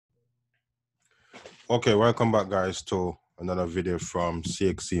Okay, welcome back guys to another video from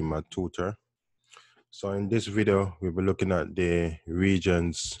CXC, my tutor. So in this video, we'll be looking at the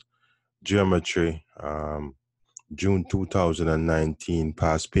Regents Geometry June 2019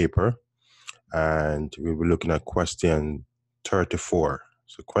 past paper, and we'll be looking at question 34.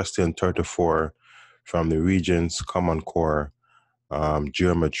 So question 34 from the Regents Common Core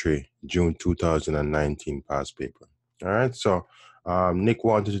Geometry June 2019 past paper. All right, so Nick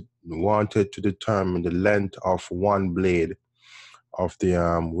wanted to determine the length of one blade of the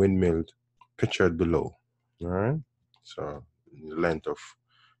windmill pictured below. All right, so the length of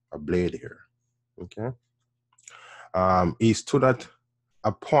a blade here. Okay, he stood at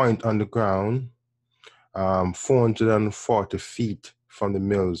a point on the ground 440 feet from the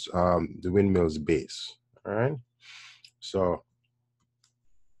windmill's base. All right, so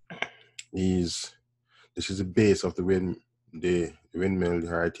this is the base of the windmill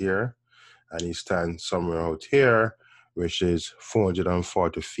right here, and he stands somewhere out here, which is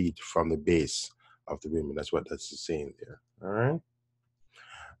 440 feet from the base of the windmill. That's what that's saying there. All right,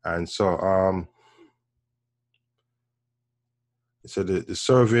 and so so the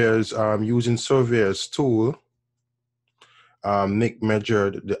surveyors using surveyor's tool, Nick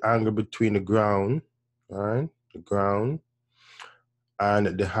measured the angle between the ground, all right, the ground,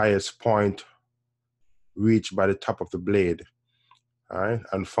 and the highest point reached by the top of the blade, all right,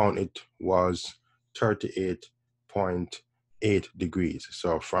 and found it was 38.8 degrees.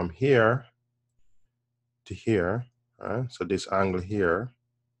 So from here to here, so this angle here,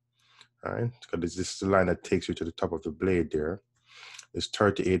 all right, because this is the line that takes you to the top of the blade there, is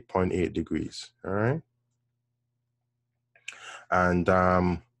 38.8 degrees, all right? And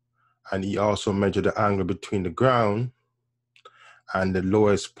he also measured the angle between the ground and the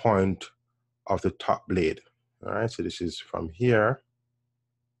lowest point of the top blade, all right? So this is from here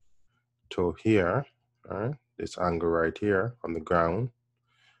to here, all right? This angle right here on the ground,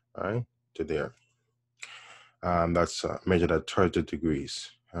 all right, to there. That's measured at 30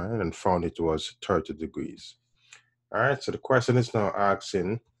 degrees, all right? And found it was 30 degrees. All right, so the question is now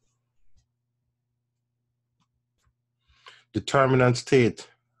asking, determine and state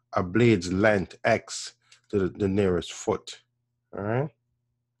a blade's length x to the nearest foot. All right.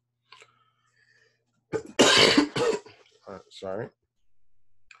 All right, sorry.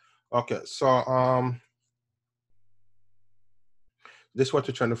 Okay, so this is what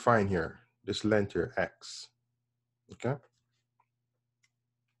you're trying to find here. This length here, x. Okay.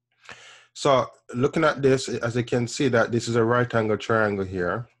 So looking at this, as you can see that this is a right angle triangle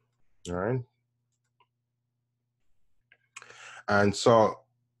here. All right. And so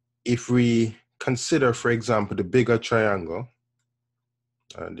if we consider, for example, the bigger triangle,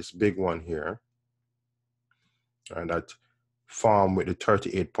 this big one here, and that form with the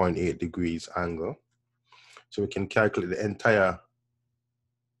 38.8 degrees angle. So we can calculate the entire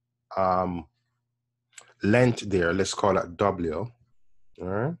length there. Let's call it W. All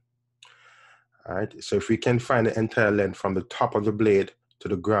right. All right. So if we can find the entire length from the top of the blade to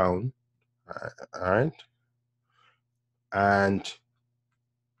the ground, all right. And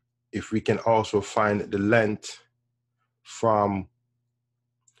if we can also find the length from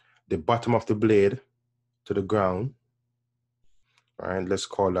the bottom of the blade to the ground, all right, let's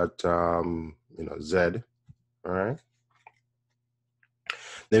call that, Z, all right.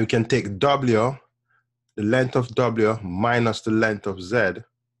 Then we can take W, the length of W minus the length of Z,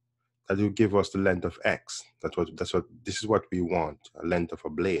 that will give us the length of X. This is what we want, a length of a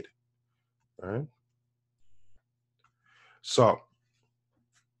blade, all right. So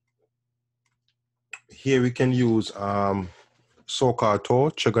here we can use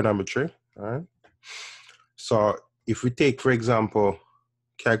so-called trigonometry, all right. So if we take, for example,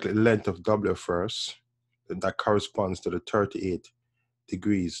 calculate the length of W first, that corresponds to the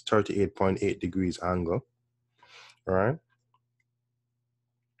 38.8 degrees angle, all right?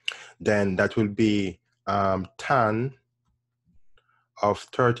 Then that will be tan of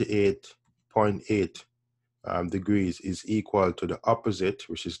 38.8 degrees is equal to the opposite,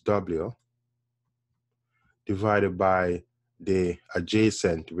 which is W, divided by the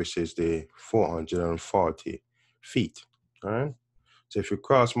adjacent, which is the 440 feet, all right? So if you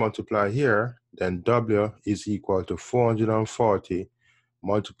cross multiply here, then W is equal to 440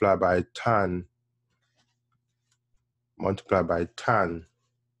 multiplied by tan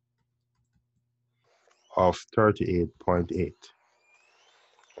of 38.8.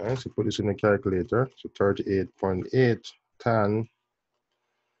 All right, so put this in the calculator. So 38.8 tan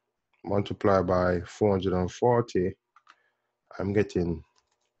multiplied by 440, I'm getting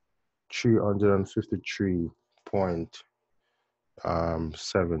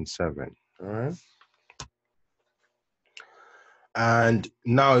 353.77. All right. And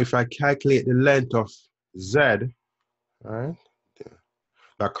now if I calculate the length of Z, right,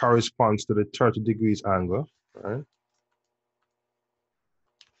 that corresponds to the 30 degrees angle, right?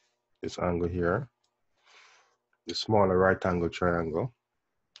 This angle here, the smaller right angle triangle.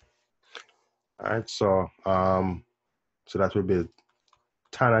 All right, so that would be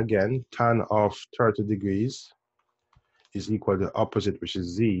tan again. Tan of 30 degrees is equal to the opposite, which is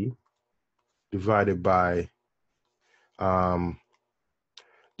Z, divided by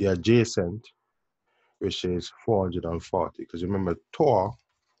the adjacent, which is 440. Because remember, tor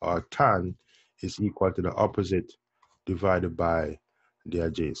or tan is equal to the opposite divided by the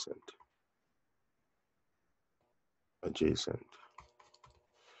adjacent. Okay,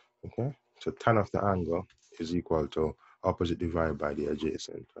 so tan of the angle is equal to opposite divided by the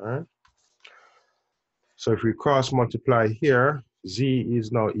adjacent. All right. So if we cross multiply here, Z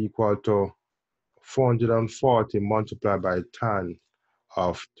is now equal to 440 multiplied by tan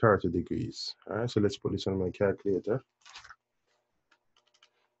of 30 degrees. All right, so let's put this on my calculator.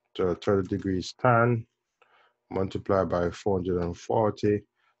 So 30 degrees tan multiplied by 440,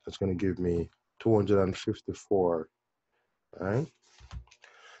 that's going to give me 254. All right.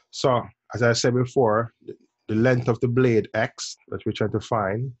 So as I said before, the length of the blade X that we're trying to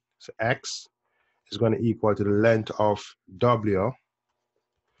find, so X is going to equal to the length of W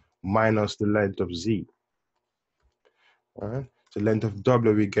minus the length of Z. All right. So the length of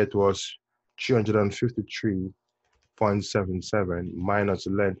W we get was 353.77 minus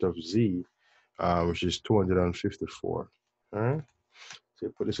the length of Z, which is 254. All right. So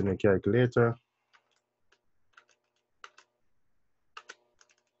put this in a calculator.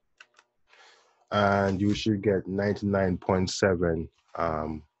 And you should get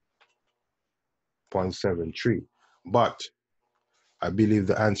 99.73. But I believe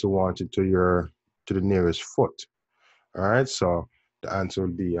the answer wanted to the nearest foot. All right, so the answer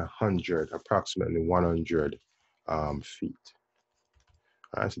will be 100, approximately 100 feet.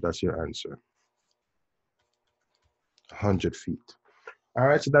 All right, so that's your answer, 100 feet. All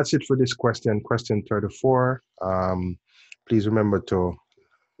right, so that's it for this question 34. Please remember to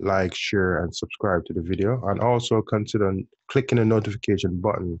like, share, and subscribe to the video, and also consider clicking the notification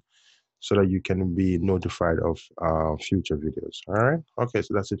button so that you can be notified of future videos. All right. Okay,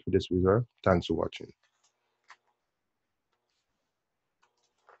 so that's it for this video. Thanks for watching.